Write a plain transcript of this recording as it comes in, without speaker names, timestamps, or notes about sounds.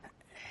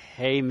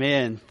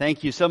Amen.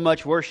 Thank you so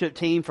much, worship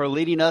team, for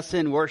leading us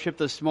in worship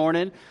this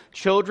morning.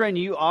 Children,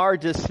 you are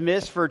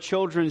dismissed for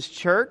Children's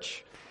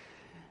Church.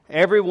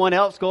 Everyone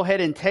else, go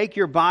ahead and take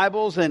your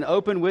Bibles and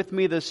open with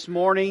me this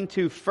morning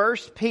to 1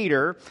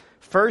 Peter.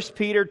 1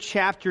 Peter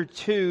chapter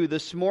 2.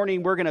 This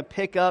morning we're going to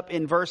pick up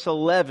in verse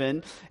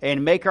 11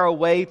 and make our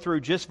way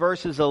through just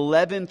verses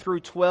 11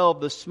 through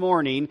 12 this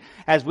morning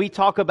as we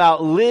talk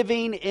about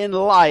living in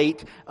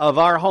light of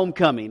our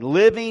homecoming.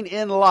 Living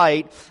in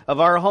light of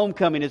our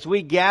homecoming. As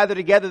we gather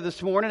together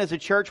this morning as a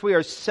church, we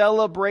are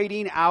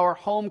celebrating our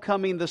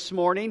homecoming this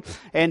morning.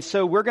 And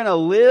so we're going to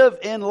live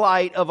in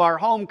light of our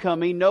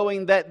homecoming,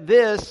 knowing that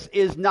this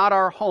is not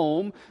our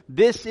home.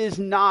 This is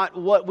not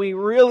what we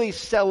really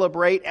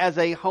celebrate as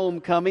a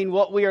homecoming.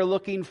 What we are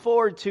looking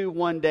forward to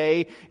one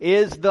day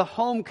is the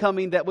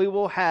homecoming that we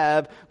will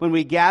have when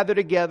we gather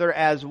together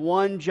as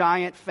one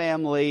giant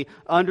family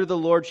under the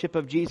lordship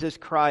of Jesus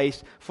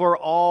Christ for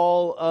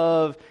all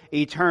of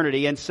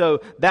eternity. And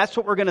so that's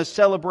what we're going to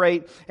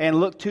celebrate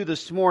and look to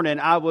this morning.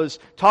 I was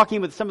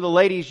talking with some of the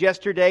ladies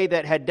yesterday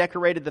that had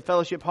decorated the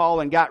fellowship hall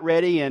and got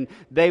ready, and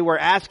they were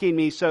asking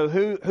me, so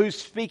who's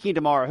speaking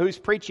tomorrow? Who's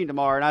preaching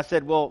tomorrow? And I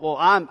said, well,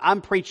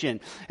 I'm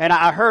preaching. And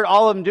I heard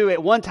all of them do it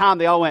at one time.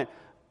 They all went,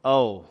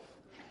 "Oh."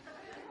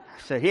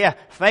 So yeah,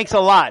 thanks a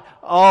lot.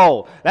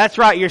 Oh, that's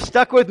right. You're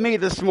stuck with me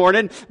this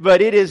morning,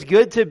 but it is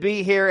good to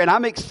be here, and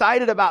I'm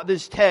excited about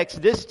this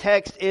text. This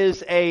text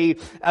is a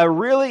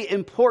really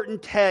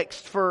important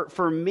text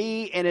for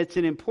me, and it's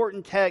an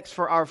important text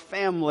for our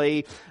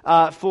family,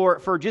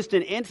 for just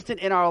an instant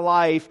in our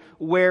life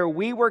where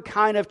we were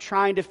kind of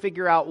trying to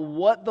figure out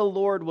what the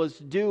Lord was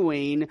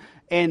doing.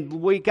 And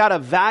we got a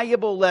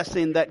valuable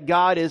lesson that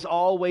God is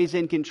always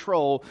in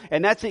control.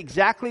 And that's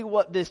exactly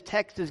what this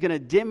text is going to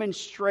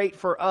demonstrate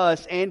for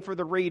us and for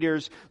the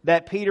readers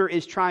that Peter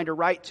is trying to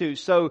write to.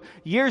 So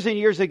years and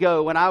years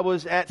ago, when I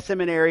was at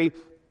seminary,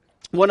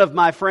 one of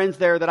my friends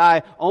there that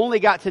I only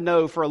got to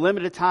know for a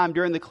limited time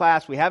during the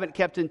class, we haven't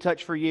kept in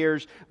touch for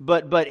years,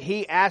 but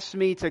he asked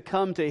me to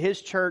come to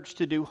his church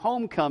to do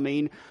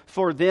homecoming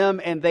for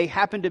them, and they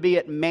happened to be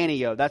at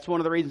Manio. That's one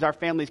of the reasons our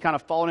family's kind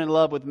of fallen in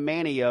love with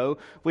Manio.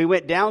 We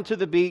went down to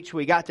the beach,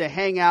 we got to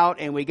hang out,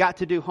 and we got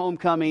to do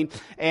homecoming,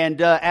 and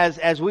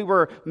as we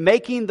were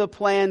making the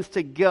plans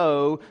to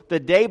go, the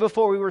day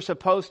before we were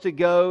supposed to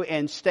go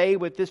and stay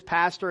with this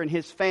pastor and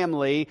his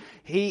family,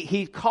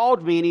 he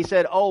called me and he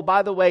said, "Oh,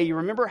 by the way,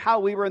 you remember how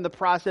we were in the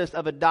process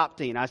of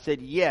adopting?" I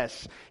said,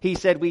 "Yes." He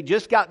said, "We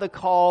just got the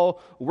call.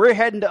 We're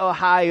heading to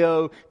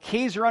Ohio.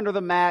 Keys are under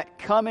the mat.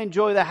 Come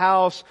enjoy the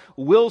house.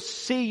 We'll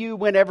see you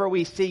whenever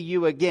we see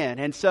you again."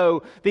 And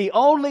so the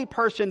only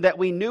person that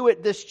we knew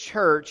at this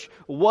church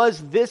was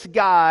this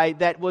guy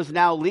that was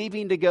now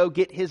leaving to go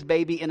get his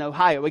baby in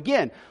Ohio.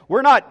 Again,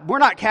 we're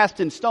not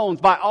casting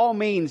stones. By all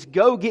means,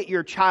 go get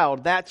your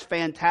child. That's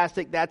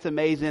fantastic. That's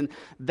amazing.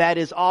 That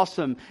is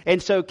awesome.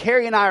 And so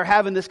Carrie and I are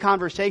having this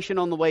conversation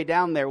on the way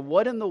down there.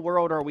 What in the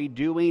world are we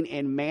doing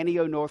in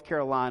Manio, North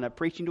Carolina,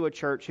 preaching to a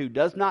church who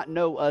does not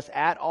know us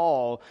at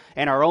all,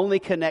 and our only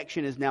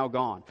connection is now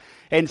gone?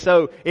 And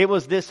so it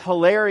was this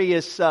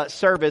hilarious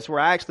service where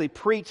I actually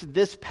preached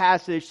this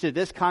passage to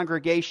this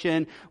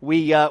congregation.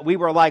 We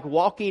were like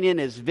walking in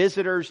as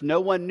visitors. No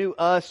one knew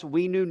us.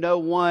 We knew no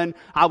one.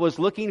 I was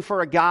looking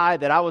for a guy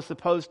that I was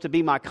supposed to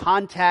be my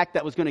contact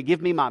that was going to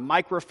give me my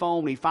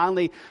microphone. We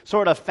finally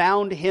sort of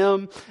found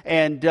him,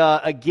 and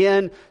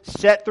again,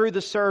 sat through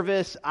the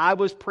service. I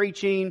was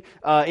preaching.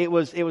 It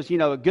was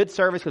a good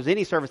service, because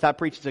any service I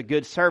preach is a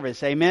good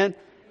service. Amen.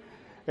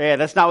 Yeah,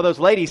 that's not what those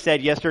ladies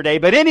said yesterday.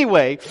 But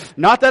anyway,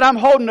 not that I'm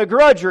holding a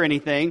grudge or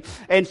anything.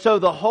 And so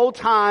the whole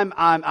time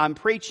I'm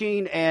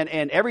preaching and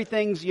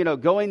everything's,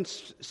 going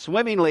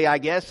swimmingly, I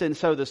guess. And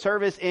so the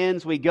service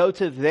ends. We go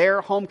to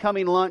their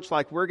homecoming lunch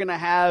like we're going to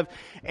have.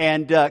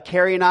 And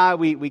Carrie and I,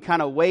 we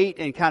kind of wait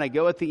and kind of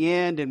go at the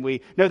end. And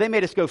they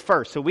made us go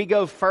first. So we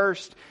go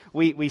first.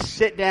 We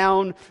sit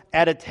down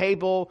at a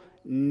table.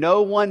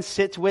 No one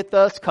sits with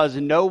us because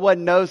no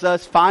one knows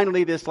us.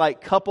 Finally, this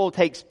couple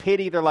takes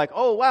pity. They're like,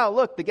 "Oh, wow,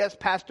 look, the guest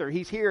pastor,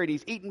 he's here and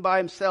he's eating by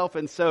himself."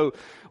 And so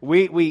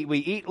we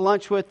eat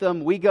lunch with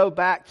them. We go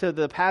back to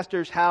the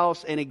pastor's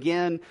house. And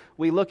again,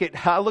 I look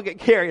at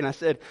Carrie and I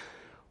said,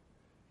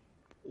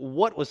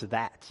 "What was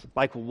that?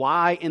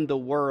 Why in the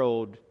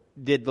world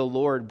did the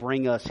Lord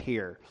bring us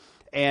here?"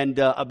 And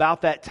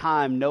about that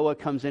time, Noah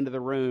comes into the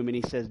room and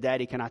he says,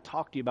 "Daddy, can I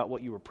talk to you about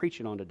what you were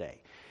preaching on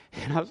today?"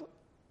 And I was like,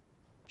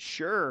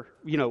 "Sure,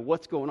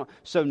 what's going on?"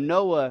 So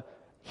Noah,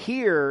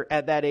 here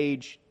at that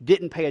age,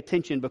 didn't pay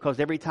attention because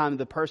every time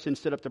the person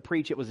stood up to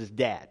preach, it was his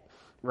dad,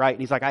 right?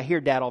 And he's like, "I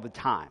hear Dad all the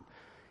time."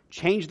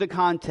 Change the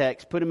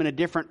context, put him in a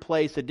different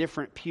place, a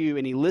different pew,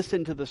 and he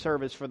listened to the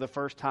service for the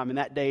first time. And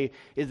that day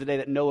is the day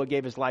that Noah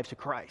gave his life to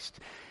Christ.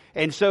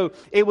 And so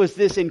it was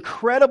this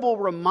incredible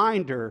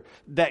reminder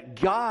that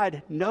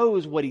God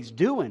knows what He's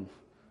doing.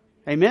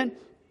 Amen?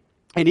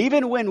 And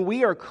even when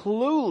we are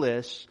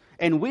clueless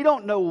and we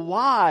don't know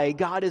why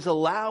God is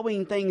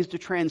allowing things to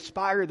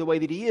transpire the way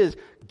that He is,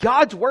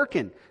 God's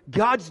working.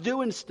 God's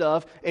doing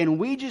stuff, and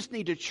we just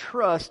need to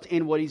trust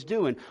in what He's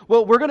doing.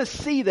 Well, we're going to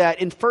see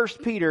that in 1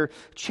 Peter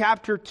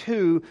chapter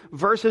 2,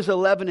 verses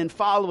 11 and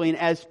following,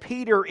 as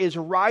Peter is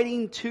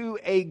writing to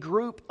a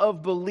group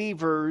of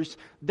believers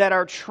that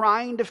are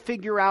trying to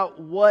figure out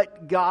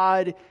what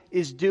God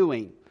is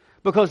doing.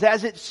 Because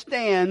as it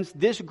stands,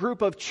 this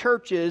group of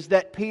churches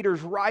that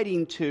Peter's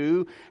writing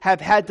to have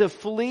had to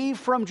flee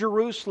from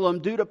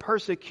Jerusalem due to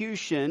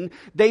persecution.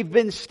 They've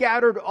been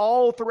scattered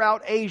all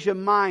throughout Asia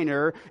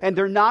Minor, and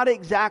they're not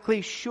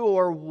exactly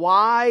sure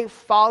why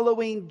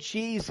following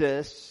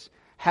Jesus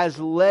has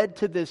led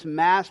to this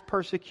mass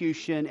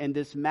persecution and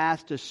this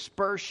mass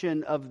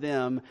dispersion of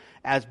them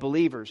as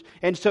believers.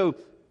 And so,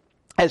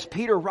 as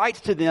Peter writes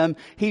to them,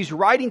 he's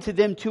writing to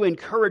them to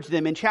encourage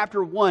them. In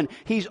chapter 1,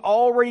 he's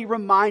already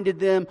reminded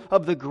them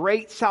of the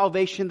great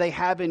salvation they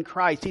have in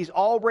Christ. He's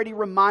already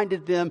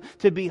reminded them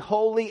to be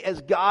holy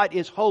as God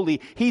is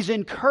holy. He's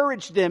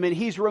encouraged them and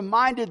he's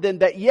reminded them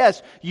that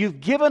yes,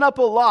 you've given up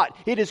a lot.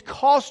 It has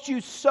cost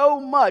you so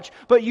much,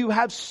 but you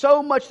have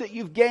so much that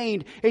you've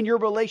gained in your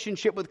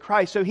relationship with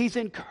Christ. So he's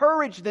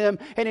encouraged them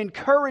and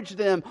encouraged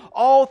them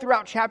all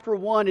throughout chapter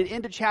 1 and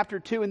into chapter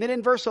 2. And then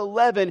in verse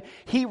 11,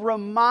 he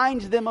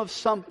reminds them of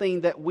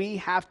something that we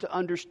have to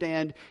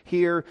understand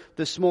here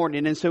this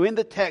morning. And so in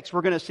the text,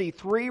 we're going to see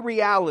three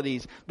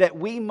realities that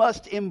we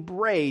must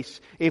embrace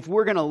if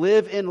we're going to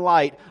live in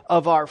light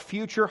of our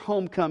future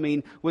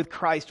homecoming with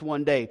Christ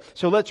one day.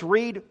 So let's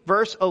read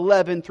verse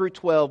 11 through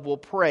 12. We'll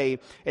pray,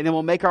 and then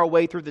we'll make our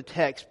way through the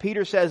text.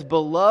 Peter says,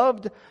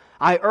 "Beloved,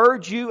 I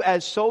urge you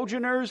as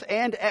sojourners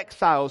and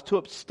exiles to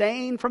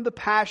abstain from the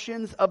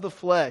passions of the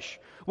flesh,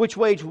 which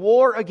wage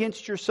war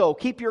against your soul.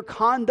 Keep your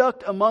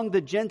conduct among the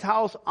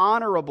Gentiles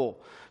honorable,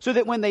 so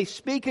that when they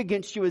speak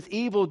against you as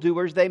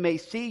evildoers, they may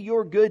see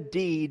your good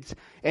deeds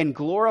and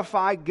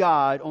glorify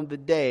God on the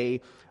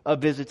day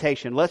of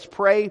visitation." Let's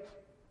pray,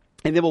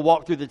 and then we'll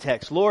walk through the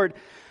text. Lord,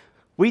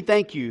 we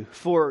thank you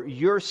for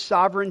your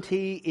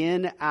sovereignty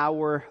in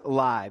our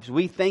lives.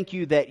 We thank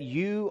you that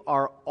you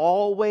are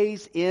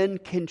always in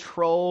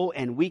control,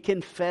 and we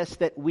confess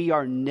that we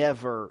are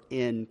never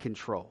in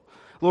control.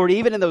 Lord,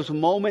 even in those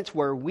moments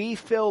where we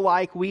feel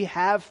like we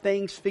have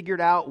things figured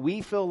out,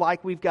 we feel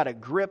like we've got a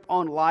grip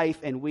on life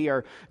and we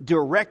are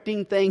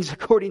directing things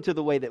according to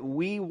the way that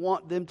we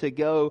want them to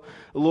go,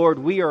 Lord,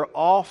 we are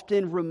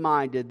often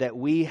reminded that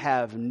we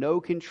have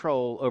no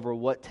control over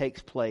what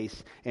takes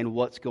place and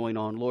what's going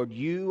on. Lord,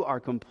 you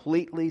are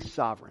completely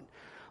sovereign.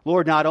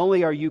 Lord, not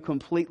only are you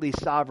completely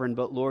sovereign,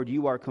 but Lord,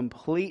 you are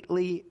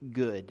completely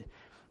good.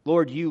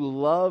 Lord, you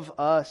love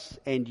us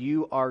and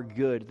you are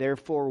good.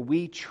 Therefore,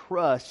 we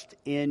trust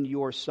in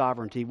your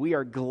sovereignty. We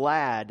are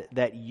glad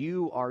that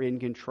you are in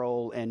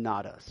control and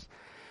not us.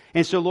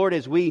 And so, Lord,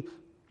 as we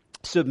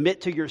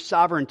submit to your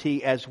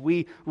sovereignty, as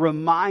we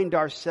remind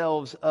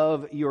ourselves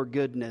of your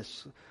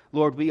goodness,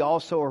 Lord, we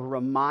also are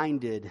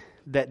reminded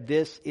that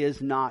this is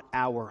not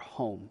our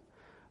home.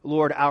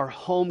 Lord, our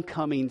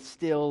homecoming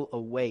still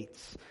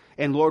awaits.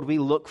 And Lord, we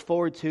look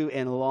forward to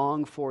and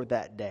long for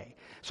that day.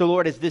 So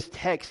Lord, as this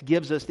text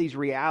gives us these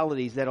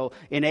realities that'll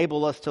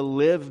enable us to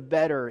live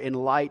better in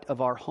light of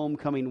our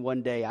homecoming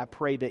one day, I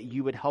pray that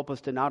you would help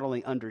us to not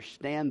only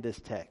understand this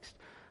text,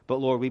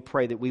 but Lord, we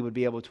pray that we would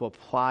be able to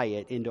apply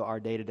it into our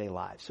day-to-day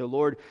lives. So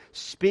Lord,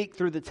 speak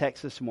through the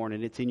text this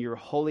morning. It's in your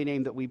holy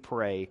name that we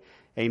pray.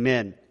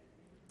 Amen.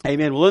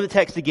 Amen. Well, in the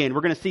text again,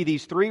 we're going to see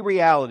these three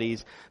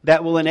realities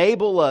that will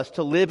enable us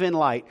to live in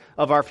light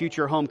of our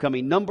future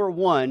homecoming. Number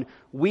one,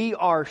 we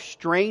are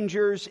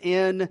strangers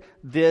in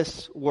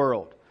this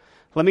world.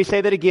 Let me say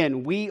that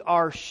again. We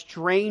are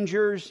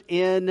strangers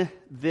in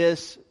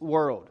this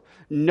world.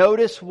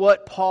 Notice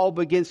what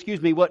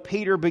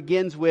Peter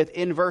begins with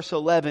in verse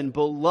 11.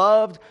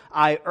 "Beloved,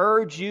 I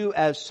urge you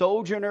as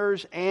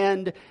sojourners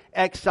and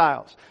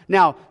exiles."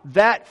 Now,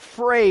 that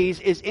phrase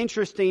is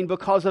interesting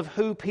because of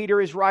who Peter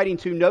is writing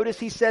to. Notice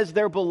he says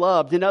they're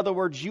beloved. In other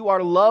words, you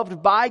are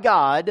loved by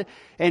God,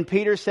 and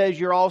Peter says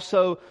you're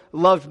also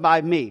loved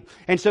by me.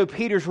 And so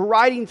Peter's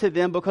writing to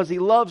them because he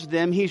loves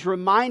them. He's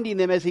reminding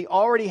them, as he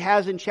already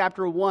has in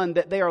chapter 1,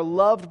 that they are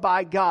loved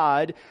by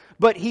God,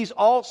 but he's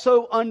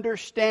also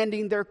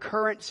understanding their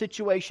current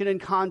situation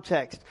and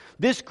context.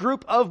 This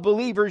group of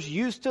believers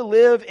used to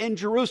live in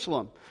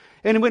Jerusalem.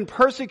 And when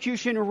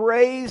persecution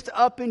raised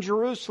up in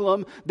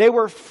Jerusalem, they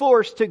were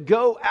forced to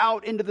go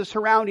out into the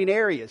surrounding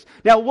areas.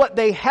 Now, what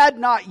they had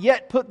not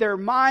yet put their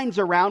minds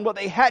around, what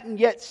they hadn't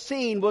yet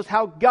seen, was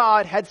how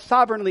God had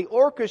sovereignly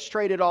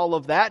orchestrated all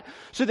of that,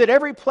 so that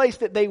every place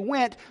that they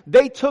went,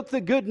 they took the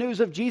good news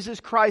of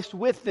Jesus Christ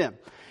with them.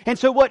 And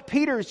so what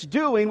Peter's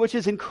doing, which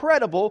is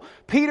incredible,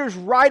 Peter's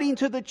writing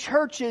to the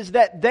churches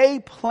that they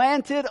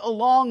planted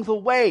along the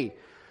way.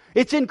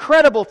 It's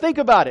incredible. Think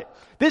about it.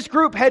 This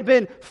group had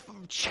been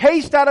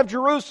chased out of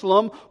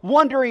Jerusalem,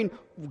 wondering,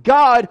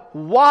 God,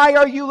 why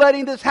are you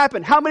letting this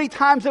happen? How many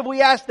times have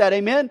we asked that?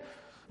 Amen?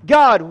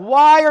 God,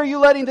 why are you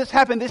letting this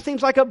happen? This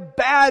seems like a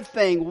bad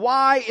thing.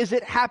 Why is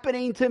it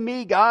happening to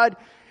me, God?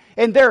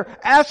 And they're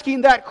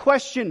asking that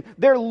question.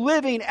 They're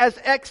living as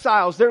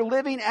exiles. They're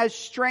living as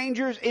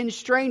strangers in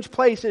strange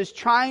places,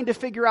 trying to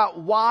figure out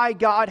why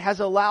God has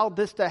allowed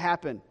this to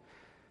happen.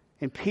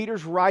 And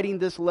Peter's writing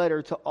this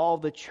letter to all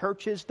the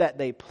churches that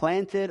they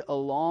planted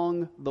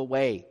along the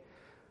way.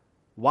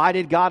 Why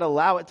did God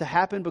allow it to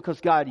happen?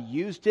 Because God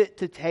used it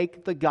to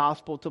take the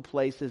gospel to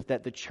places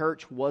that the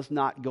church was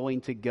not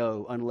going to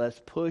go unless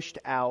pushed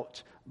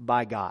out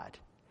by God.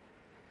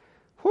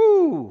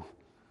 Whew!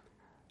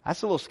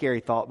 That's a little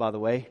scary thought, by the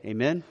way.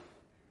 Amen?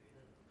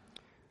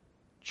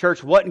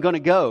 Church wasn't going to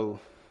go,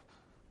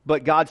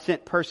 but God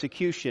sent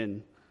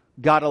persecution.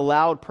 God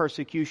allowed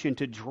persecution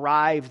to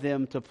drive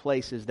them to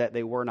places that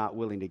they were not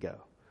willing to go.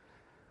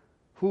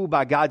 Who,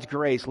 by God's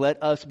grace,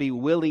 let us be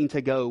willing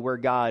to go where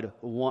God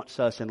wants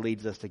us and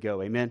leads us to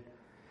go. Amen?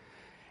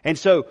 And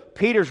so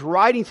Peter's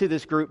writing to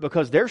this group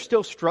because they're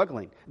still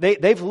struggling.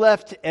 They've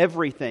left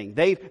everything.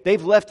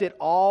 They've left it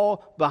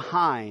all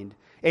behind.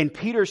 And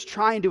Peter's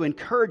trying to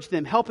encourage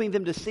them, helping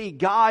them to see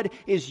God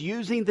is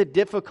using the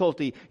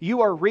difficulty.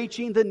 You are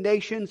reaching the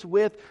nations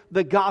with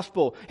the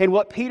gospel. And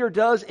what Peter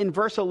does in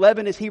verse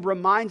 11 is he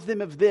reminds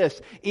them of this.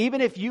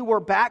 Even if you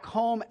were back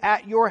home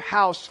at your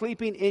house,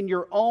 sleeping in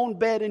your own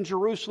bed in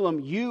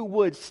Jerusalem, you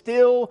would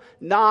still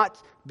not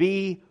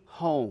be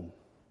home.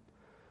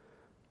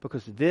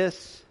 Because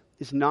this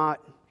is not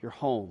your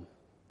home.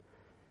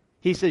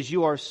 He says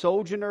you are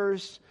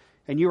sojourners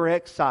and you are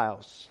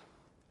exiles.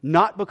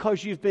 Not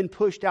because you've been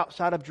pushed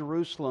outside of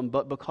Jerusalem,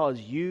 but because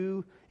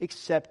you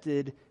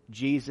accepted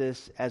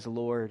Jesus as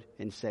Lord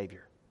and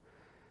Savior.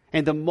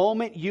 And the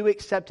moment you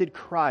accepted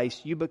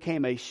Christ, you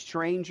became a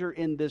stranger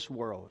in this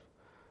world.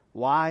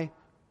 Why?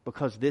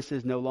 Because this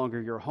is no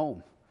longer your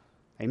home.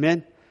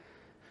 Amen?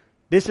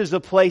 This is a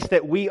place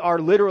that we are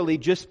literally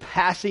just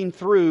passing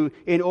through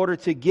in order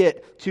to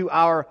get to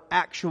our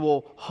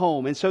actual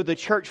home. And so the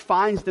church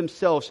finds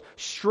themselves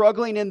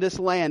struggling in this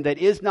land that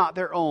is not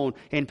their own.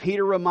 And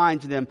Peter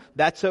reminds them,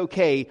 that's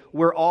okay.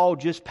 We're all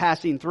just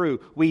passing through.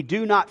 We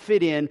do not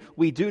fit in.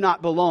 We do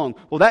not belong.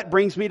 Well, that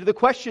brings me to the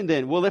question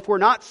then. Well, if we're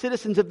not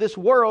citizens of this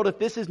world, if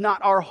this is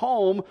not our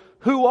home,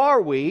 who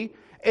are we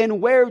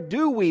and where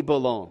do we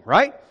belong,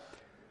 right?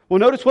 Well,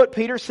 notice what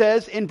Peter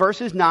says in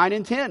verses 9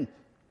 and 10.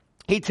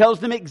 He tells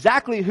them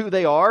exactly who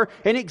they are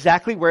and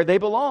exactly where they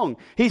belong.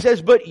 He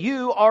says, but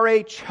you are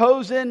a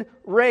chosen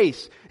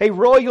race, a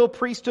royal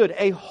priesthood,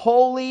 a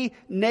holy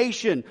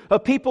nation, a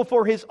people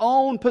for His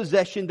own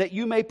possession, that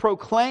you may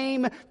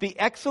proclaim the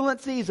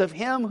excellencies of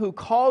Him who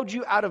called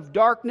you out of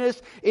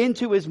darkness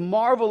into His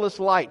marvelous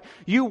light.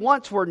 You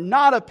once were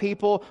not a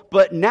people,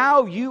 but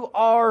now you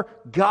are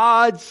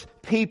God's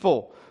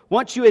people.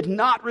 Once you had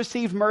not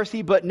received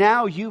mercy, but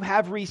now you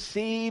have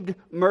received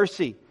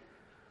mercy.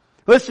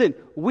 Listen,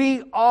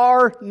 we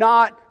are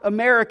not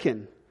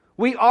American.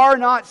 We are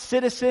not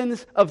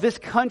citizens of this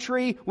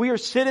country. We are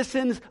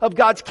citizens of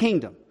God's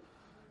kingdom.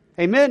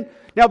 Amen?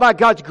 Now, by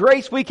God's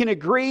grace, we can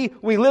agree.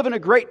 We live in a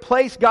great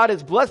place God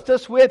has blessed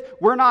us with.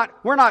 We're not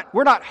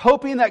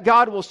hoping that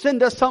God will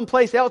send us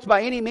someplace else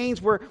by any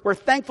means. We're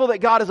thankful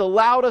that God has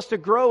allowed us to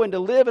grow and to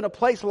live in a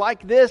place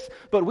like this.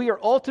 But we are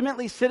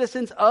ultimately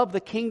citizens of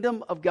the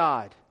kingdom of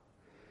God.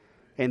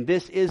 And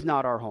this is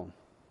not our home.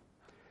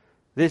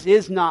 This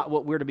is not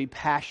what we're to be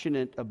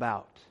passionate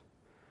about.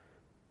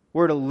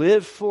 We're to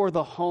live for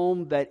the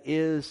home that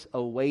is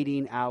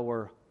awaiting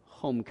our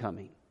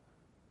homecoming.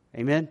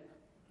 Amen?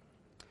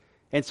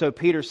 And so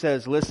Peter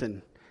says,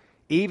 listen,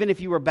 even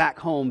if you were back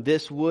home,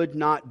 this would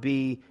not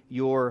be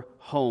your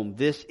home.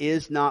 This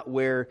is not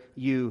where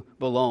you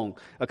belong.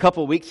 A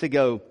couple weeks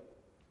ago,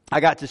 I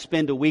got to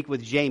spend a week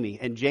with Jamie.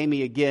 And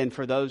Jamie, again,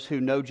 for those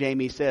who know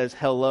Jamie, says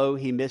hello.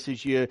 He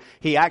misses you.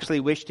 He actually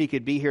wished he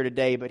could be here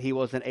today, but he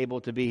wasn't able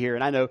to be here.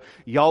 And I know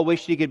y'all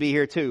wished he could be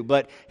here too,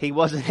 but he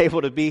wasn't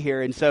able to be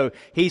here. And so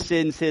he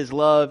sends his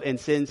love and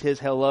sends his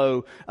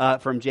hello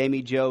from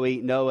Jamie, Joey,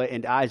 Noah,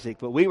 and Isaac.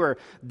 But we were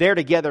there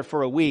together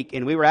for a week,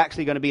 and we were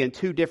actually going to be in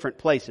two different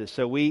places.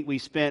 So we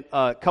spent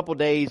a couple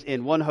days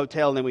in one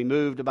hotel, and then we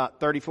moved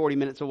about 30, 40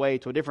 minutes away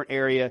to a different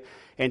area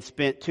and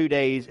spent 2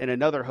 days in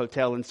another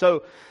hotel. And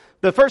so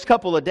the first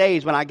couple of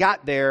days when I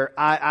got there,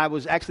 I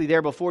was actually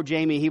there before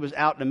Jamie. He was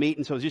out in a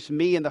meeting, so it was just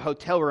me in the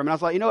hotel room. And I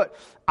was like, you know what?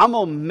 I'm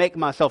going to make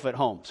myself at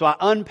home. So I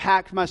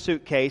unpacked my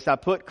suitcase. I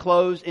put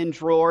clothes in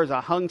drawers.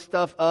 I hung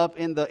stuff up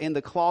in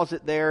the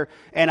closet there.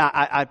 And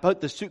I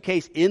put the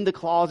suitcase in the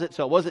closet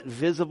so it wasn't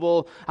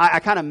visible. I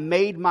kind of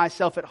made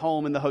myself at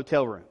home in the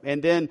hotel room.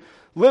 And then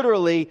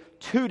literally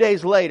 2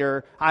 days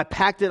later, I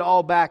packed it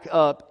all back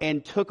up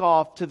and took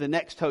off to the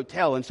next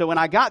hotel. And so when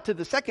I got to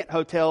the second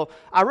hotel,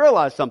 I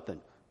realized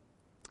something.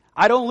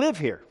 I don't live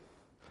here.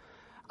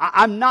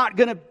 I'm not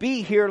going to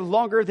be here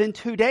longer than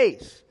 2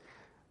 days.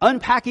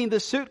 Unpacking the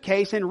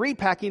suitcase and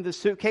repacking the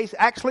suitcase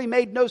actually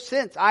made no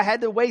sense. I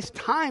had to waste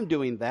time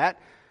doing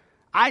that.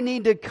 I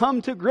need to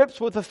come to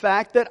grips with the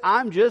fact that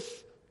I'm just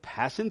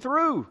passing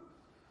through.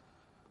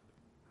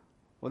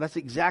 Well, that's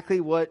exactly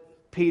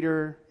what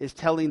Peter is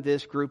telling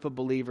this group of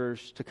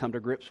believers to come to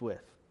grips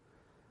with.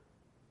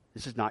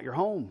 This is not your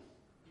home.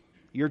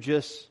 You're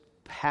just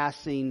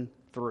passing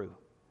through.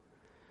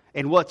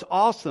 And what's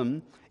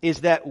awesome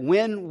is that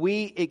when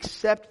we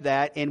accept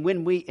that and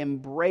when we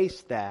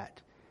embrace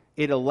that,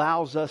 it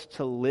allows us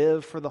to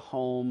live for the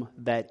home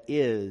that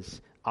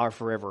is our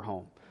forever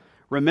home.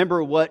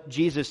 Remember what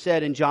Jesus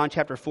said in John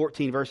chapter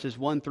 14, verses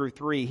 1 through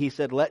 3. He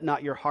said, "Let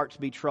not your hearts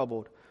be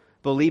troubled.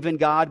 Believe in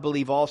God,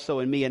 believe also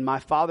in me. In my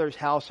Father's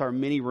house are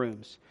many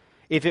rooms.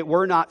 If it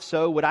were not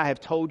so, would I have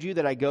told you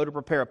that I go to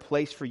prepare a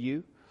place for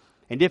you?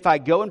 And if I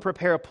go and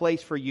prepare a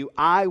place for you,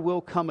 I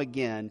will come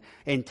again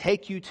and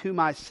take you to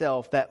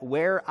myself, that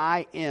where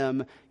I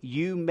am,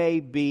 you may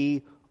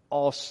be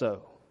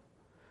also.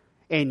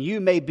 And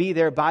you may be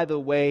there, by the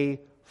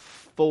way,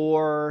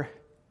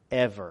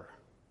 forever."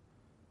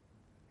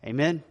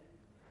 Amen?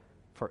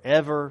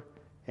 Forever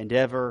and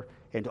ever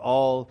and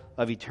all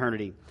of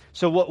eternity.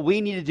 So what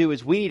we need to do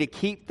is we need to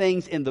keep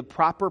things in the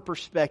proper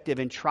perspective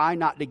and try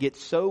not to get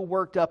so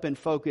worked up and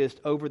focused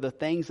over the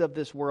things of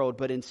this world,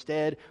 but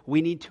instead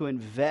we need to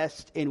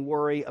invest and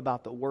worry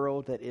about the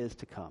world that is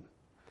to come.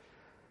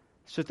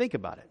 So think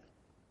about it.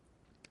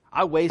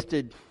 I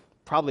wasted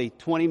probably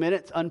 20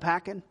 minutes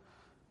unpacking,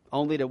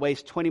 only to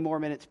waste 20 more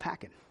minutes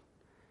packing.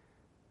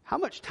 How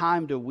much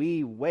time do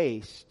we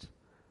waste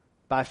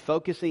by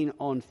focusing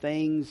on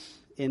things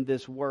in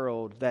this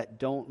world that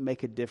don't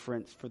make a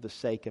difference for the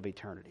sake of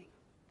eternity?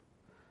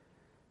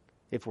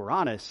 If we're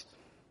honest,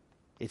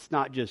 it's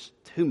not just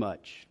too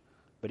much,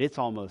 but it's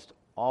almost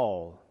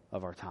all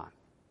of our time.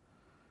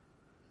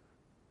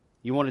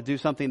 You want to do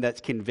something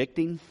that's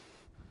convicting?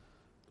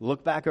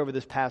 Look back over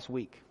this past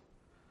week.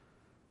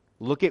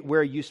 Look at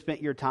where you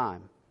spent your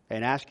time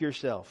and ask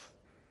yourself,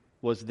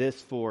 was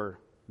this for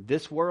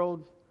this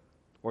world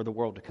or the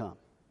world to come?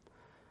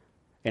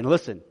 And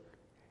listen,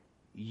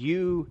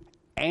 you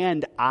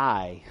and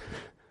I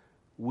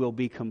will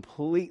be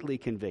completely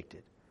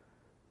convicted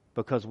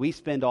because we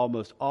spend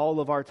almost all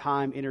of our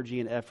time, energy,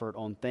 and effort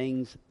on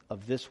things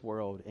of this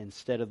world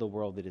instead of the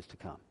world that is to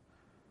come.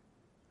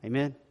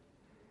 Amen?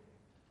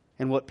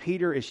 And what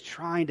Peter is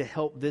trying to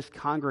help this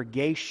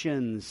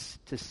congregations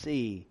to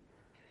see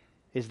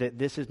is that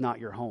this is not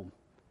your home.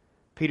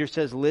 Peter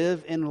says,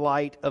 live in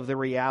light of the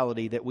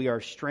reality that we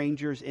are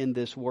strangers in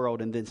this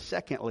world. And then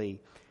secondly,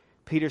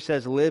 Peter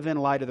says, live in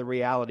light of the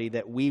reality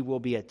that we will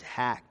be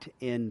attacked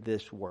in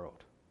this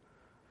world.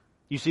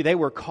 You see, they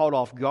were caught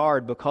off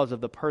guard because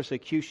of the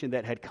persecution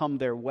that had come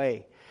their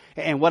way.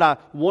 And what I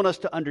want us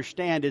to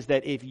understand is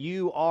that if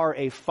you are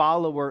a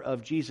follower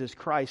of Jesus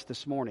Christ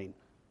this morning,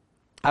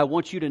 I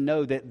want you to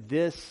know that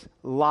this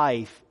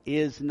life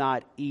is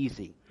not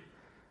easy.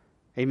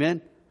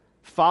 Amen?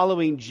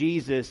 Following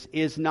Jesus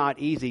is not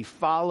easy.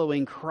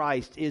 Following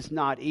Christ is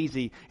not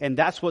easy. And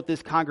that's what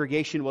this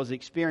congregation was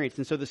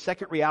experiencing. And so the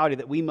second reality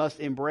that we must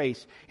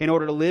embrace in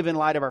order to live in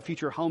light of our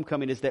future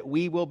homecoming is that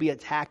we will be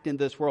attacked in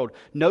this world.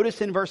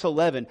 Notice in verse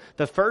 11,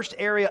 the first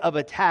area of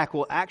attack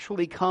will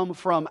actually come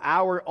from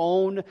our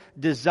own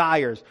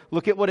desires.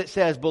 Look at what it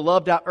says.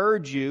 Beloved, I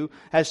urge you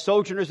as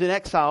sojourners and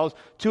exiles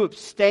to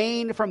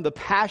abstain from the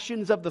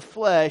passions of the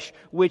flesh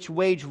which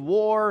wage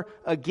war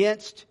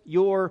against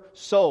your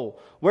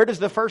soul. Where does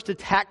the first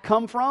attack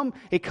come from?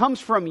 It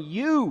comes from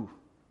you.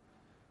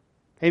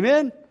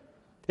 Amen?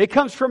 It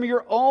comes from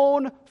your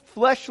own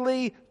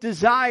fleshly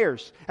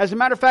desires. As a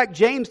matter of fact,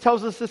 James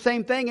tells us the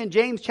same thing in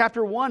James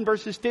chapter 1,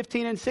 verses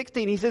 15 and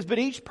 16. He says, but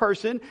each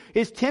person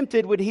is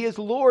tempted when he is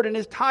lured and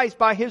is enticed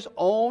by his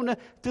own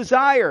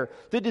desire.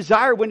 The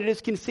desire, when it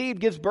is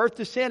conceived, gives birth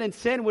to sin, and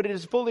sin, when it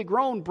is fully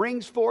grown,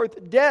 brings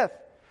forth death.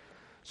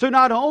 So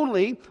not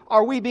only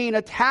are we being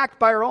attacked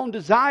by our own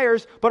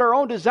desires, but our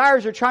own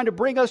desires are trying to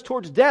bring us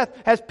towards death.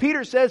 As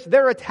Peter says,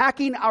 they're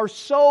attacking our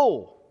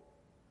soul.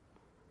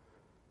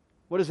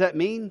 What does that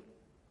mean?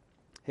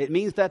 It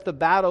means that the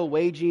battle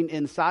waging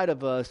inside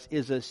of us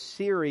is a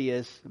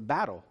serious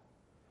battle.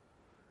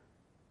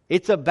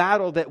 It's a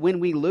battle that when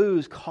we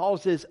lose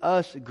causes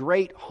us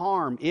great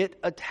harm. It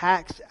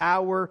attacks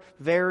our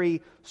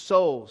very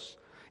souls.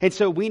 And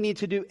so we need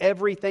to do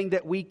everything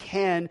that we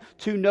can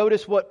to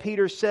notice what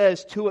Peter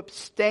says, to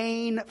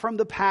abstain from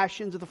the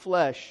passions of the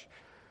flesh.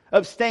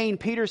 Abstain,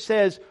 Peter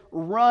says,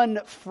 run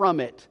from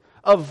it.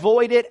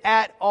 Avoid it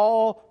at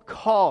all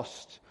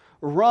cost.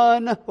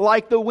 Run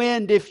like the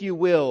wind, if you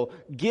will.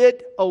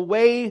 Get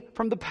away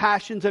from the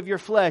passions of your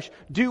flesh.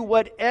 Do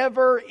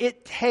whatever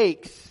it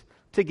takes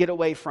to get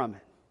away from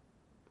it.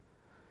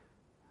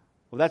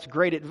 Well, that's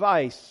great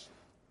advice,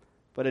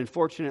 but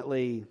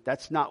unfortunately,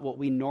 that's not what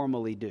we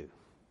normally do.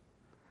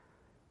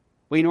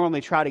 We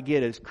normally try to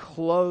get as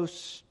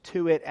close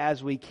to it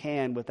as we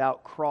can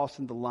without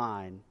crossing the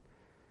line,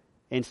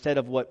 instead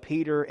of what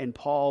Peter and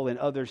Paul and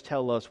others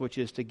tell us, which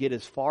is to get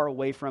as far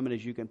away from it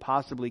as you can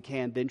possibly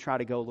can, then try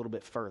to go a little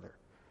bit further.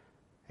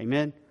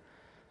 Amen?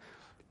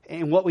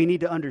 And what we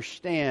need to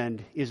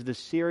understand is the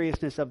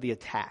seriousness of the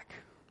attack.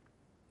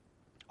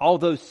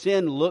 Although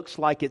sin looks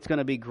like it's going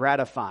to be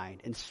gratifying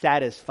and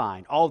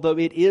satisfying, although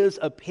it is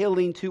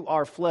appealing to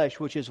our flesh,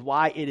 which is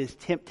why it is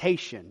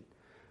temptation,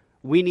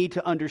 we need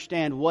to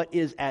understand what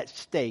is at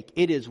stake.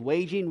 It is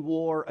waging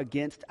war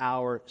against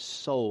our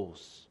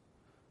souls.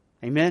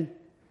 Amen?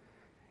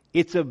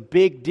 It's a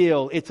big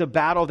deal. It's a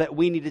battle that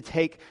we need to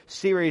take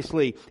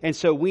seriously. And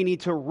so we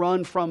need to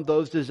run from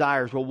those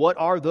desires. Well, what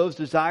are those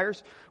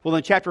desires? Well,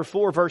 in chapter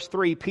 4, verse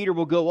 3, Peter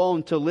will go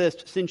on to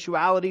list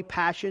sensuality,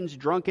 passions,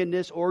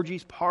 drunkenness,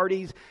 orgies,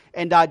 parties,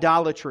 and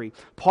idolatry.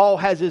 Paul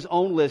has his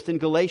own list in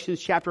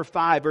Galatians chapter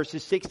 5,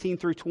 verses 16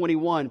 through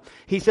 21.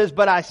 He says,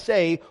 "But I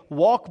say,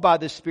 walk by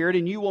the Spirit,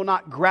 and you will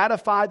not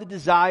gratify the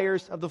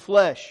desires of the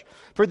flesh.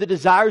 For the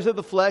desires of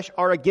the flesh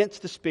are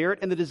against the Spirit,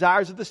 and the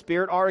desires of the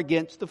Spirit are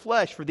against the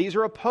flesh. For these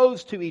are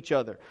opposed to each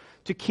other,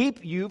 to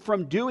keep you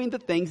from doing the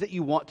things that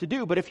you want to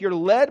do. But if you're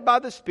led by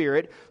the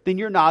Spirit, then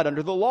you're not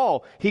under the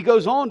law." He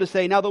goes on to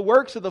say, "Now the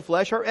works of the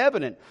flesh are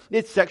evident.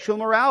 It's sexual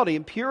immorality,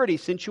 impurity,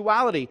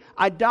 sensuality,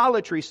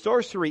 idolatry,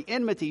 sorcery,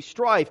 enmity,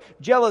 strife,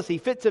 jealousy,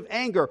 fits of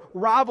anger,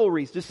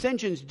 rivalries,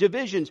 dissensions,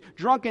 divisions,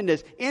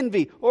 drunkenness,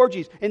 envy,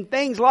 orgies, and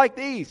things like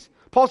these."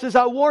 Paul says,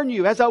 "I warn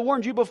you, as I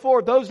warned you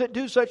before, those that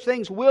do such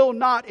things will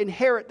not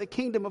inherit the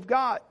kingdom of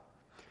God."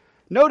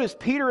 Notice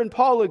Peter and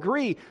Paul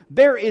agree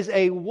there is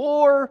a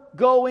war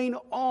going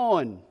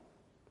on.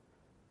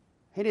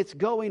 And it's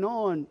going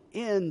on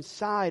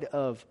inside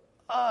of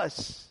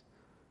us.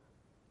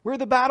 We're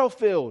the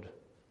battlefield.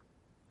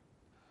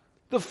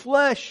 The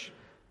flesh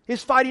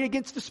is fighting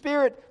against the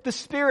Spirit. The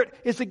Spirit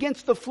is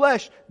against the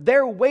flesh.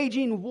 They're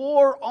waging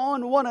war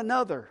on one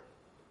another.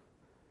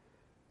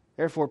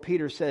 Therefore,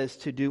 Peter says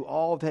to do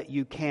all that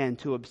you can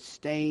to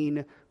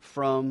abstain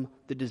from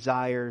the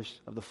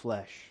desires of the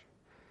flesh.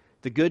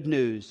 The good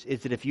news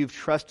is that if you've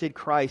trusted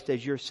Christ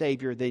as your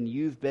Savior, then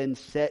you've been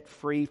set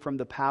free from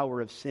the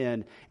power of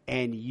sin,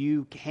 and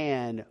you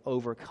can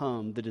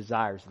overcome the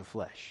desires of the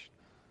flesh.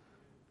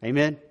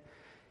 Amen?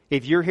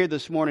 If you're here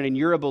this morning and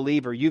you're a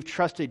believer, you've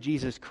trusted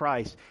Jesus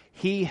Christ,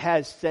 He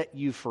has set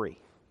you free.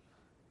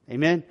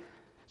 Amen?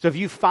 So if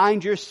you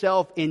find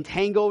yourself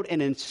entangled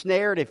and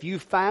ensnared, if you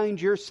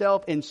find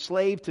yourself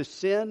enslaved to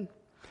sin,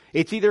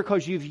 it's either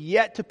because you've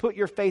yet to put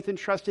your faith and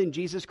trust in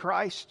Jesus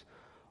Christ,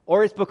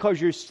 or it's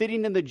because you're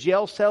sitting in the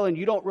jail cell and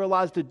you don't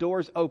realize the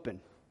door's open.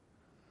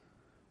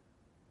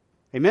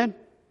 Amen?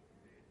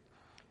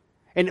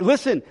 And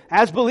listen,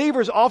 as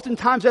believers,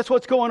 oftentimes that's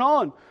what's going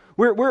on.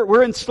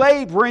 We're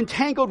enslaved, we're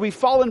entangled, we've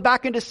fallen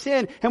back into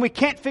sin, and we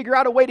can't figure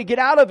out a way to get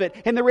out of it.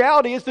 And the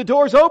reality is the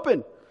door's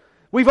open.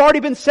 We've already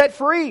been set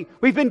free.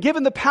 We've been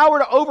given the power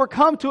to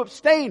overcome, to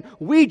abstain.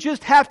 We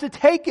just have to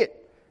take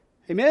it.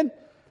 Amen?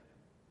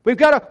 We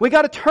got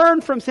to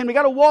turn from sin. We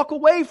got to walk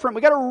away from it.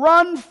 We got to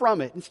run from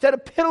it instead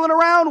of piddling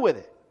around with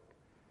it.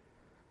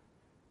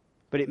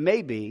 But it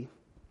may be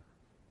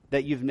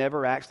that you've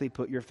never actually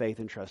put your faith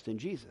and trust in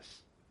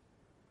Jesus.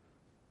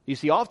 You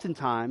see,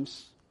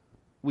 oftentimes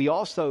we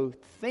also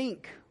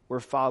think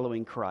we're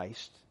following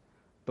Christ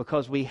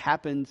because we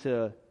happen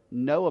to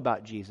know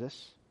about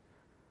Jesus.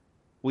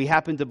 We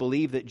happen to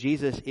believe that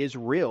Jesus is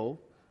real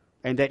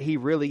and that He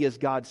really is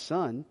God's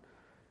Son.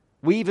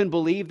 We even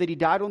believe that He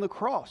died on the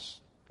cross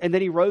and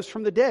that He rose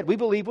from the dead. We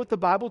believe what the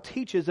Bible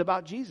teaches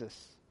about Jesus.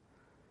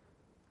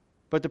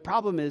 But the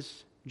problem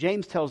is,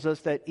 James tells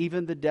us that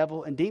even the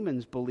devil and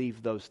demons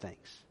believe those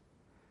things.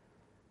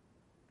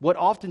 What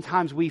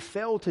oftentimes we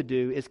fail to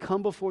do is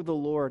come before the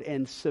Lord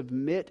and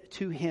submit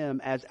to Him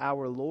as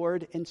our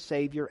Lord and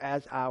Savior,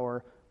 as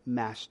our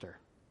Master.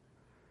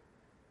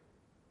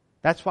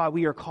 That's why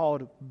we are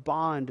called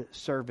bond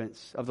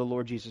servants of the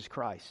Lord Jesus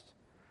Christ.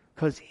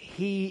 Because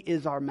He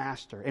is our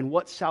Master. And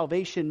what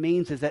salvation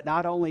means is that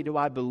not only do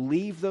I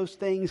believe those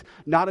things,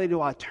 not only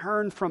do I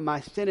turn from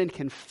my sin and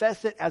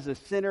confess it as a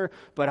sinner,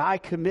 but I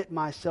commit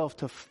myself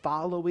to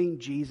following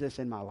Jesus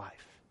in my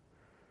life.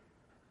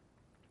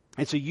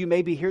 And so you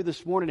may be here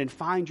this morning and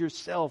find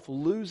yourself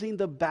losing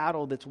the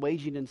battle that's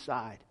waging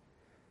inside.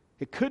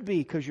 It could be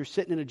because you're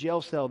sitting in a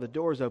jail cell, the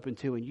door's open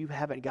to, and you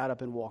haven't got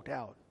up and walked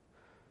out.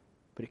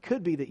 But it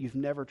could be that you've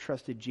never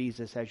trusted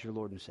Jesus as your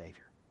Lord and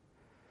Savior.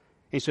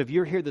 And so if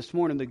you're here this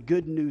morning, the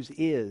good news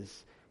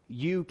is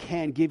you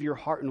can give your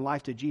heart and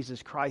life to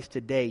Jesus Christ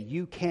today.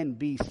 You can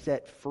be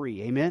set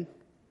free. Amen?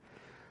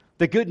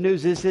 The good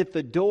news is if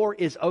the door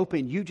is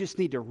open, you just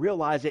need to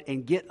realize it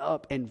and get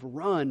up and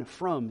run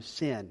from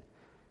sin.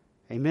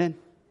 Amen?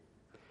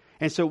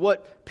 And so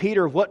what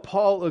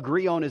Paul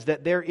agree on is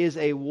that there is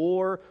a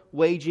war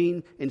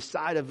waging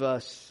inside of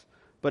us.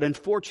 But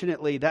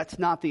unfortunately, that's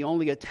not the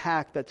only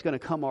attack that's going to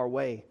come our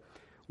way.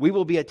 We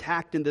will be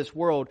attacked in this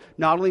world,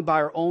 not only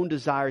by our own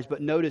desires,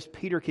 but notice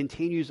Peter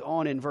continues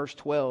on in verse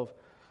 12.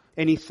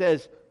 And he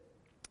says,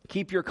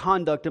 "Keep your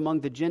conduct among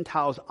the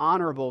Gentiles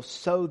honorable,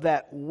 so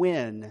that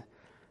when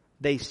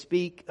they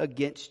speak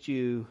against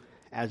you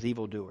as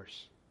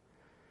evildoers."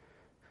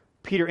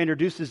 Peter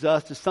introduces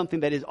us to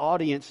something that his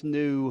audience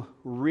knew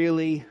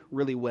really,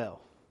 really well.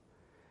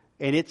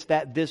 And it's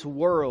that this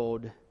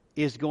world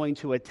is going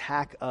to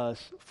attack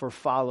us for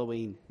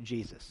following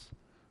Jesus.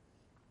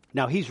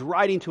 Now, he's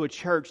writing to a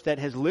church that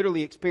has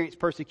literally experienced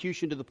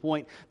persecution to the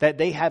point that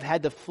they have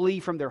had to flee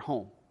from their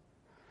home.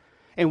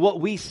 And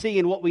what we see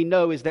and what we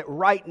know is that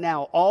right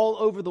now, all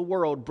over the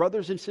world,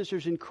 brothers and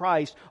sisters in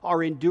Christ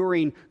are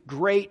enduring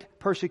great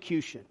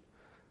persecution.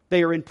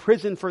 They are in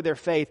prison for their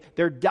faith.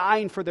 They're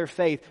dying for their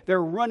faith.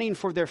 They're running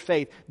for their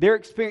faith. They're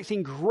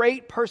experiencing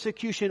great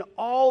persecution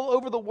all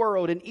over the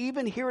world. And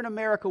even here in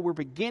America, we're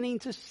beginning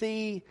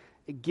to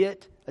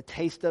get a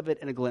taste of it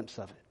and a glimpse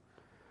of it.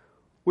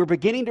 We're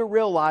beginning to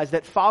realize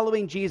that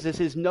following Jesus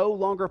is no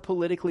longer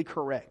politically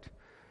correct.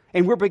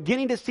 And we're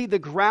beginning to see the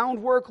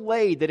groundwork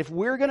laid that if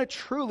we're going to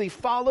truly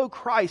follow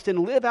Christ and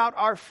live out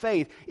our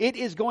faith, it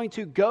is going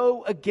to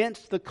go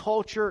against the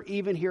culture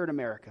even here in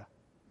America.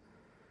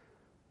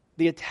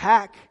 The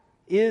attack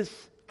is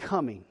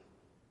coming.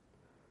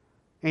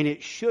 And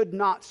it should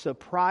not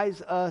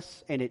surprise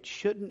us, and it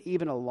shouldn't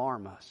even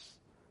alarm us.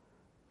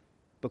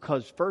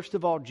 Because first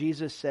of all,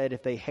 Jesus said,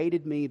 if they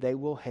hated me, they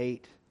will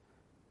hate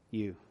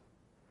you.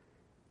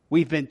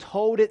 We've been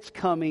told it's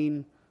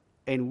coming,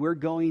 and we're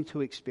going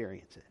to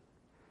experience it.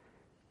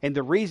 And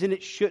the reason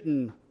it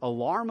shouldn't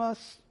alarm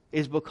us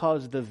is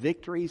because the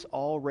victory's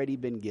already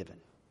been given.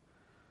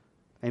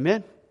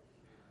 Amen?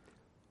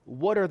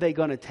 What are they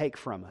going to take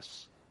from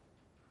us?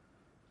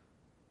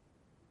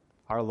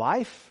 Our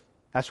life?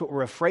 That's what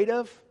we're afraid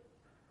of?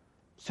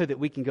 So that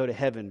we can go to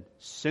heaven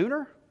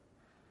sooner?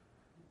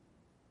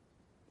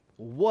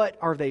 What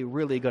are they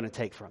really going to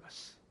take from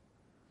us?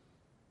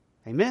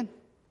 Amen?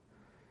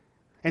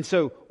 And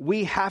so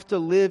we have to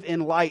live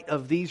in light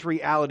of these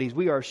realities.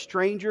 We are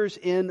strangers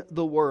in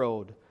the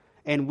world,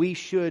 and we're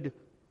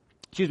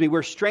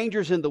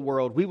strangers in the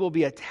world. We will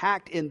be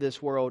attacked in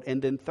this world.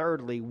 And then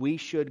thirdly, we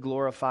should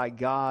glorify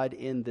God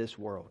in this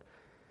world.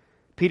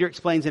 Peter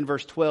explains in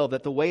verse 12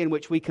 that the way in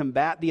which we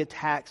combat the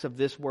attacks of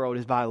this world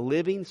is by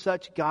living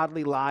such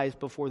godly lives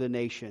before the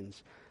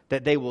nations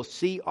that they will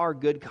see our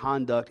good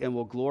conduct and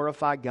will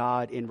glorify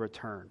God in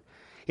return.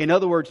 In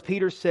other words,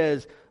 Peter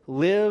says,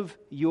 live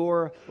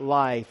your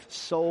life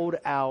sold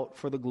out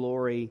for the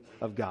glory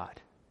of God.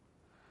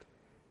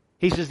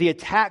 He says the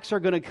attacks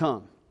are going to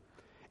come.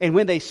 And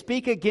when they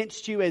speak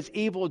against you as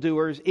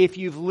evildoers, if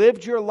you've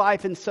lived your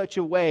life in such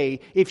a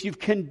way, if you've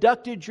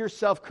conducted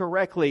yourself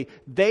correctly,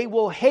 they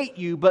will hate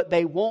you, but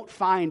they won't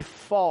find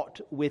fault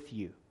with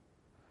you.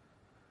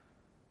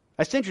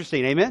 That's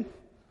interesting, amen?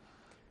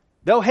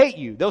 They'll hate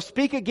you. They'll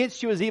speak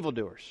against you as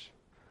evildoers,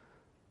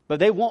 but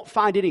they won't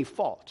find any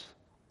fault.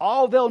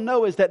 All they'll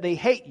know is that they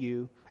hate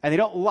you, and they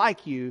don't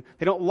like you.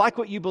 They don't like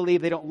what you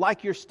believe. They don't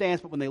like your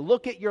stance, but when they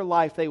look at your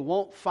life, they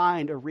won't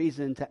find a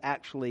reason to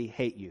actually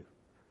hate you.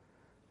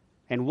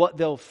 And what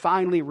they'll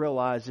finally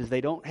realize is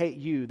they don't hate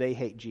you, they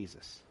hate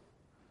Jesus.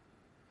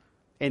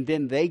 And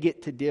then they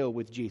get to deal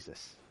with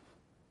Jesus.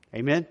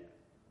 Amen?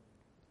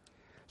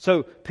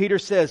 So Peter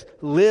says,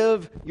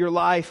 live your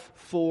life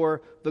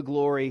for the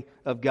glory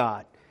of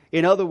God.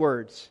 In other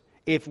words,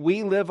 if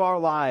we live our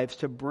lives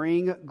to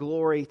bring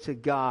glory to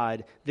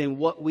God, then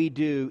what we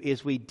do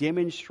is we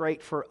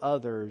demonstrate for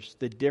others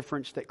the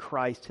difference that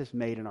Christ has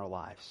made in our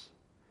lives.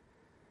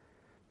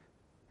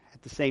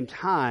 At the same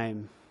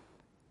time,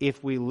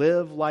 if we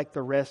live like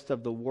the rest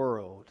of the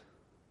world,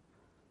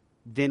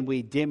 then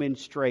we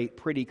demonstrate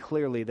pretty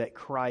clearly that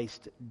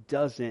Christ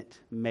doesn't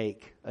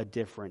make a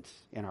difference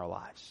in our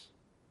lives.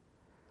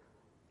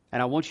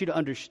 And I want you to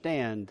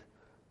understand,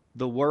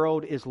 the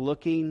world is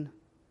looking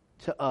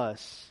to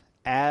us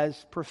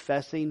as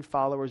professing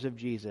followers of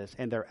Jesus,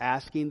 and they're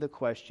asking the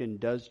question,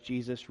 does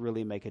Jesus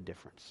really make a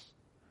difference?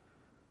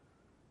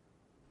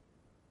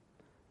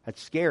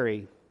 That's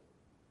scary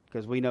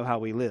because we know how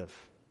we live.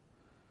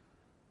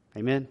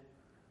 Amen?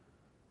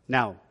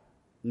 Now,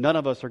 none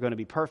of us are going to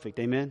be perfect.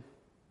 Amen?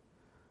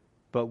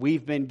 But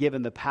we've been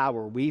given the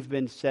power. We've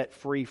been set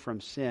free from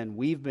sin.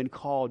 We've been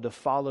called to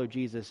follow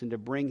Jesus and to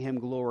bring Him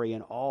glory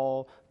in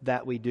all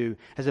that we do.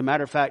 As a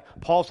matter of fact,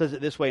 Paul says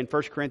it this way in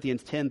 1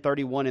 Corinthians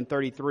 10:31 and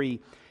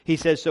 33. He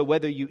says, so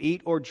whether you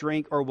eat or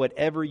drink or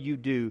whatever you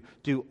do,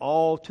 do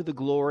all to the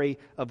glory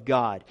of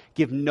God.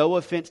 Give no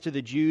offense to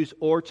the Jews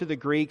or to the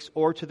Greeks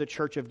or to the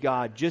church of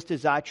God, just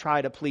as I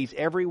try to please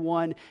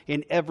everyone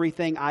in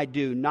everything I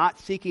do, not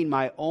seeking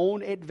my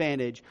own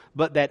advantage,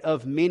 but that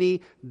of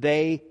many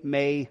they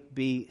may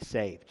be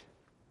saved.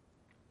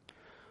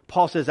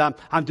 Paul says,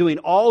 I'm doing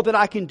all that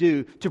I can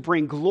do to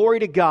bring glory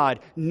to God,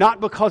 not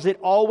because it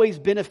always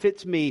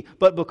benefits me,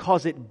 but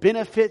because it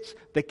benefits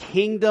the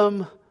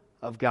kingdom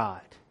of God.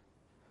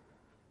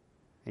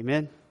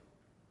 Amen?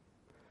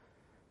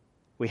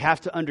 We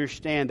have to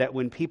understand that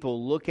when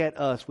people look at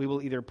us, we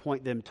will either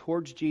point them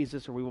towards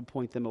Jesus or we will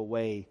point them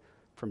away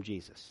from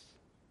Jesus.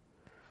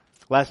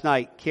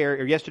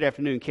 Yesterday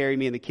afternoon, Carrie,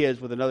 me, and the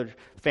kids with another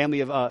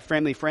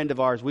family friend of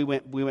ours, we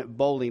went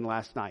bowling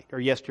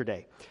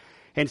yesterday.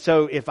 And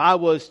so if I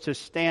was to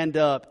stand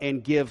up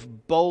and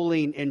give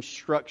bowling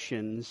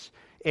instructions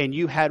and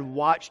you had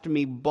watched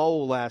me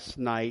bowl last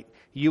night,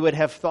 you would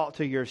have thought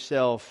to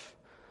yourself,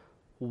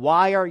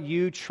 why are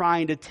you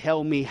trying to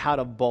tell me how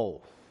to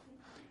bowl?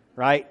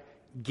 Right?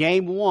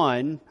 Game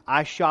 1,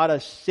 I shot a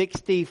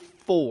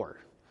 64.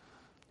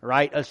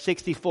 Right? A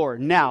 64.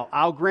 Now,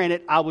 I'll grant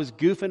it, I was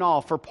goofing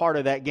off for part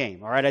of that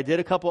game. All right? I did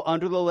a couple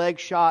under the leg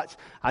shots.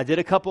 I did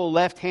a couple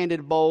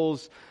left-handed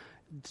bowls.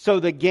 So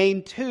the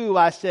game 2,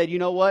 I said, you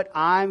know what?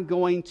 I'm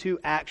going to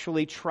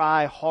actually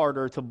try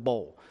harder to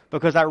bowl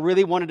because I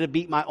really wanted to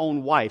beat my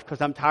own wife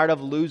because I'm tired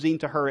of losing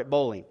to her at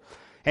bowling.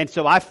 And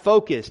so I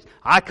focused,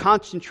 I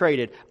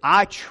concentrated,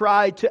 I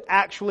tried to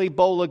actually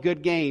bowl a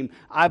good game.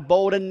 I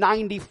bowled a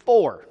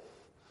 94.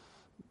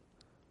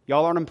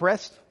 Y'all aren't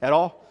impressed at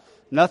all?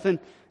 Nothing?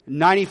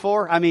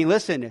 94? I mean,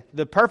 listen,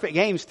 the perfect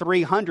game's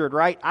 300,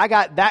 right? I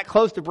got that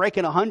close to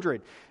breaking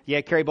 100.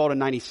 Yeah, Carrie bowled a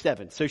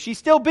 97. So she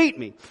still beat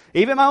me.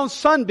 Even my own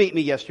son beat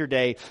me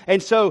yesterday.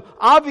 And so,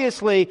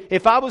 obviously,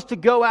 if I was to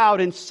go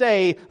out and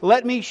say,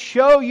 let me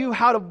show you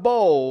how to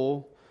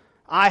bowl,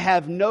 I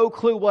have no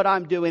clue what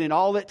I'm doing, and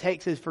all it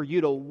takes is for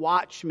you to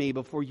watch me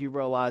before you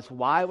realize,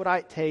 why would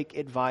I take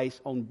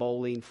advice on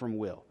bowling from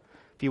Will?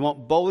 If you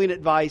want bowling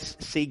advice,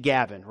 see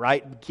Gavin,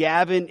 right?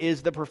 Gavin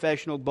is the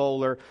professional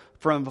bowler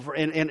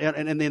in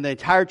the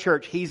entire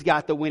church. He's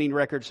got the winning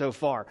record so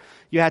far.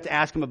 You have to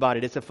ask him about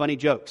it. It's a funny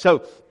joke.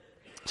 So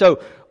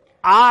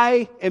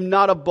I am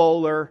not a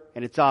bowler,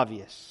 and it's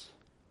obvious.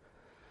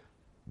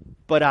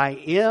 But I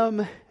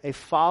am a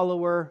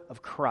follower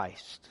of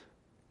Christ.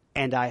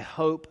 And I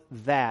hope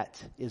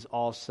that is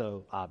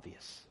also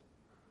obvious.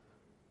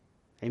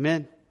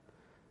 Amen?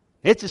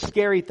 It's a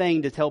scary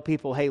thing to tell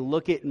people, hey,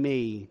 look at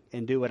me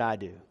and do what I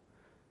do.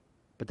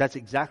 But that's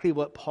exactly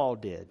what Paul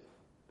did.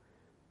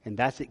 And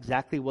that's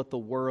exactly what the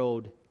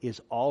world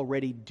is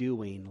already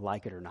doing,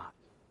 like it or not.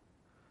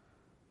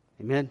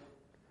 Amen?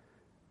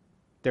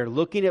 They're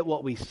looking at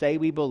what we say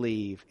we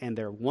believe, and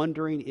they're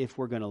wondering if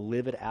we're going to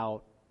live it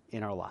out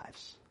in our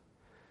lives.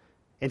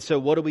 And so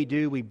what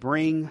do? We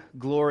bring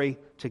glory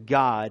to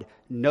God.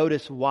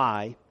 Notice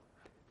why.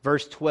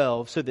 Verse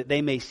 12, so that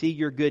they may see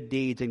your good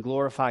deeds and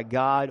glorify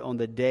God on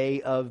the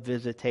day of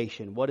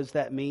visitation. What does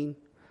that mean?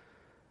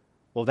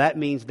 Well, that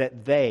means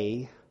that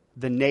they,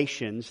 the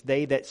nations,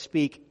 they that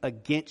speak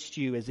against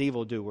you as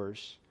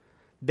evildoers,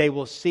 they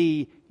will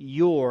see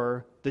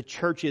the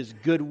church's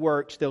good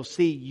works. They'll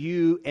see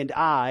you and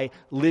I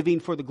living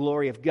for the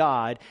glory of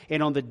God.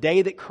 And on the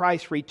day that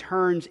Christ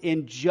returns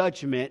in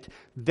judgment,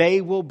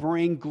 they will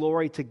bring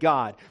glory to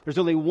God. There's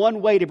only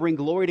one way to bring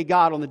glory to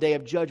God on the day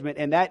of judgment,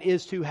 and that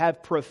is to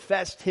have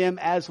professed Him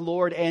as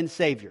Lord and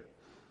Savior.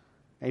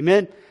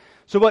 Amen?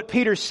 So what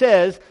Peter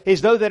says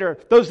is those that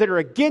are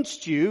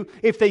against you,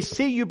 if they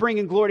see you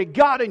bringing glory to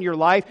God in your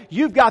life,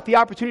 you've got the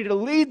opportunity to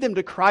lead them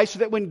to Christ so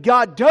that when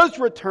God does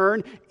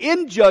return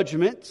in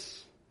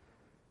judgments,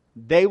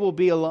 they will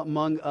be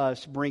among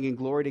us bringing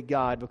glory to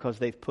God because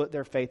they've put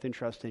their faith and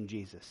trust in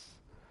Jesus.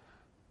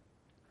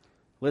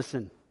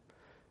 Listen,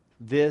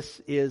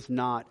 this is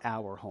not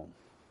our home.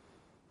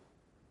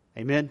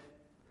 Amen?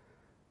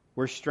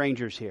 We're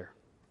strangers here.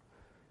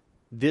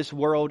 This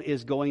world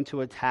is going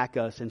to attack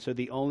us, and so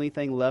the only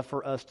thing left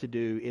for us to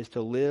do is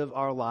to live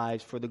our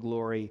lives for the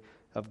glory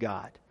of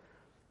God.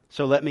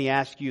 So let me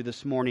ask you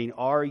this morning,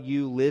 are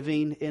you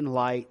living in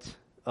light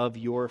of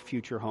your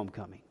future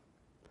homecoming?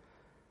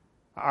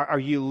 Are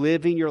you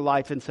living your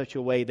life in such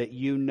a way that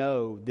you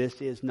know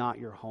this is not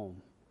your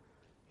home?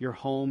 Your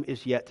home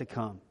is yet to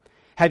come.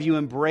 Have you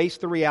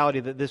embraced the reality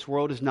that this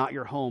world is not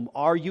your home?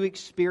 Are you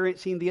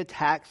experiencing the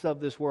attacks of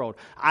this world?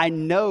 I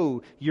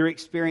know you're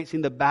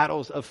experiencing the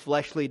battles of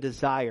fleshly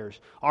desires.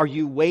 Are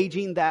you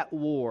waging that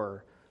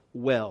war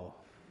well?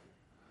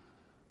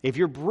 If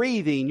you're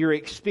breathing, you're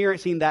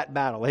experiencing that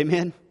battle.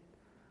 Amen?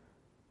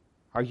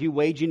 Are you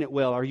waging it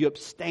well? Are you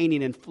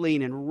abstaining and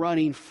fleeing and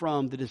running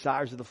from the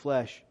desires of the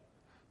flesh?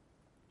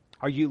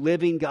 Are you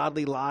living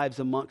godly lives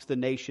amongst the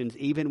nations,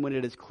 even when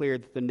it is clear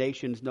that the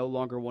nations no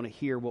longer want to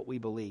hear what we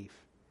believe?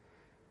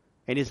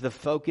 And is the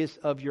focus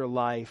of your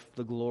life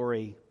the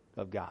glory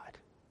of God?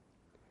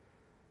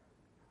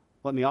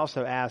 Let me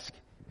also ask,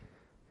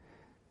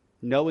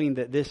 knowing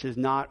that this is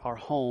not our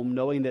home,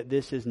 knowing that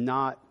this is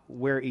not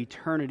where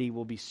eternity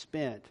will be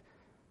spent,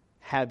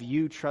 have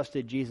you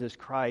trusted Jesus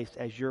Christ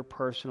as your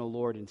personal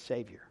Lord and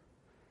Savior?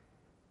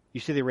 You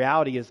see, the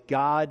reality is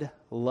God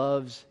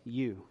loves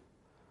you.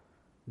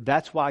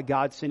 That's why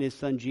God sent His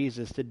Son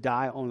Jesus to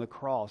die on the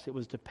cross. It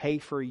was to pay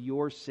for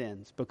your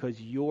sins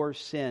because your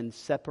sin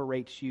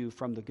separates you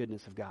from the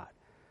goodness of God.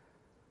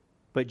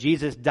 But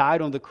Jesus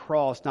died on the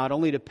cross not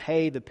only to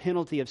pay the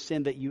penalty of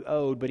sin that you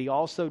owed, but He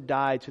also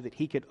died so that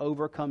He could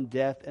overcome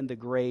death and the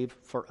grave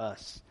for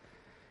us.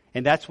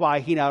 And that's why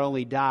He not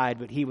only died,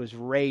 but He was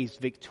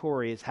raised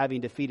victorious, having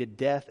defeated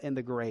death and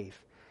the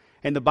grave.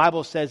 And the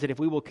Bible says that if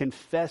we will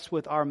confess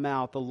with our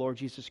mouth the Lord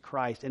Jesus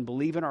Christ and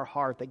believe in our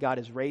heart that God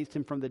has raised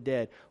Him from the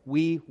dead,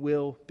 we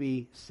will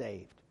be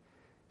saved.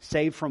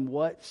 Saved from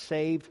what?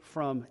 Saved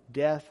from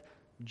death,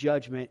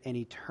 judgment, and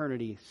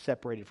eternity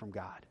separated from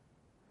God.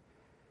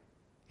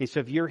 And so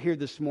if you're here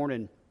this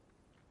morning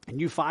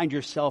and you find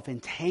yourself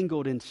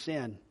entangled in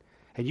sin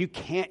and you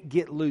can't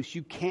get loose,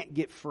 you can't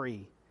get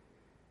free,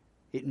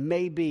 it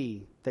may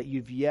be that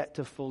you've yet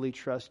to fully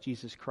trust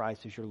Jesus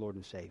Christ as your Lord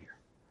and Savior.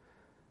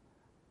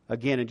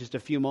 Again, in just a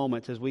few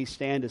moments, as we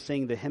stand to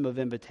sing the hymn of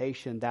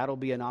invitation, that'll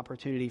be an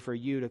opportunity for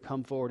you to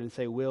come forward and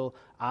say, Will,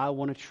 I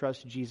want to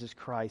trust Jesus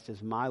Christ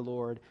as my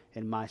Lord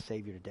and my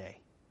Savior today.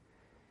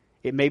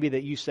 It may be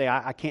that you say,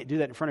 I can't do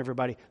that in front of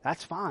everybody.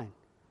 That's fine.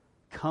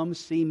 Come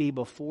see me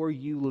before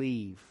you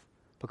leave,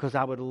 because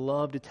I would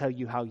love to tell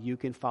you how you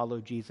can follow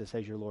Jesus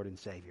as your Lord and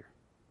Savior.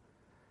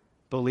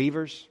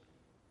 Believers,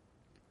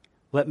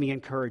 let me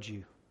encourage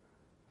you.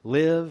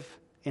 Live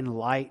in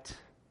light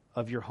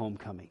of your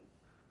homecoming.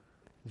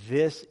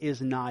 This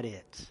is not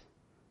it.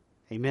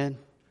 Amen?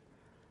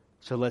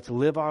 So let's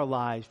live our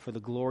lives for the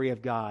glory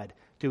of God,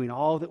 doing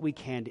all that we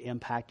can to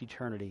impact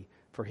eternity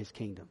for His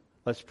kingdom.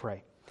 Let's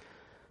pray.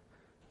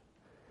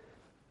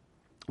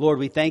 Lord,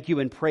 we thank you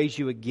and praise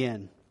you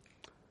again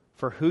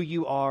for who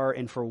you are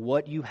and for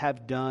what you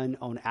have done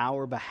on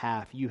our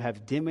behalf. You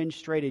have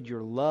demonstrated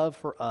your love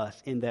for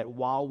us in that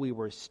while we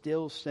were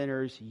still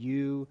sinners,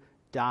 you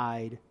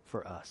died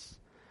for us.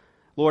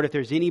 Lord, if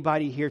there's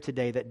anybody here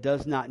today that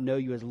does not know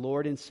you as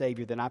Lord and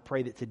Savior, then I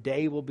pray that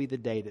today will be the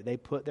day that they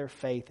put their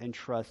faith and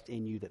trust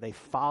in you, that they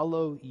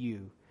follow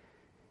you,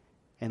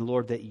 and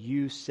Lord, that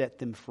you set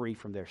them free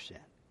from their sin.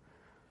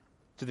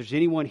 So if there's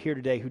anyone here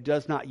today who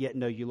does not yet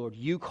know you, Lord,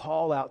 you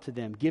call out to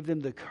them. Give them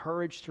the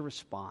courage to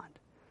respond.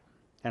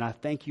 And I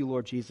thank you,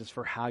 Lord Jesus,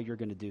 for how you're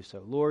going to do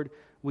so. Lord,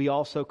 we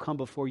also come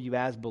before you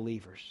as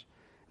believers.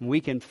 And we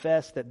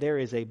confess that there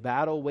is a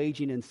battle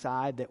waging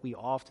inside that we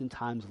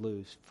oftentimes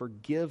lose.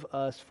 Forgive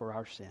us for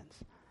our sins.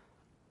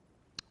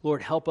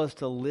 Lord, help us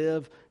to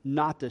live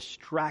not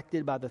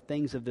distracted by the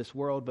things of this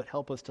world, but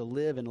help us to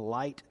live in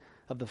light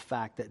of the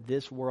fact that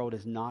this world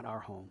is not our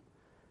home.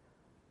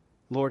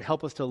 Lord,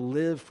 help us to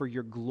live for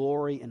your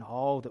glory in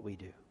all that we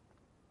do.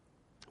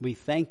 We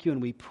thank you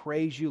and we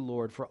praise you,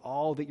 Lord, for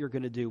all that you're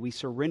going to do. We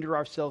surrender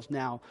ourselves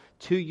now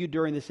to you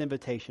during this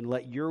invitation.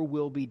 Let your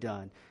will be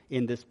done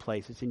in this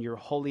place. It's in your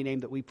holy name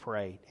that we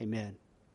pray. Amen.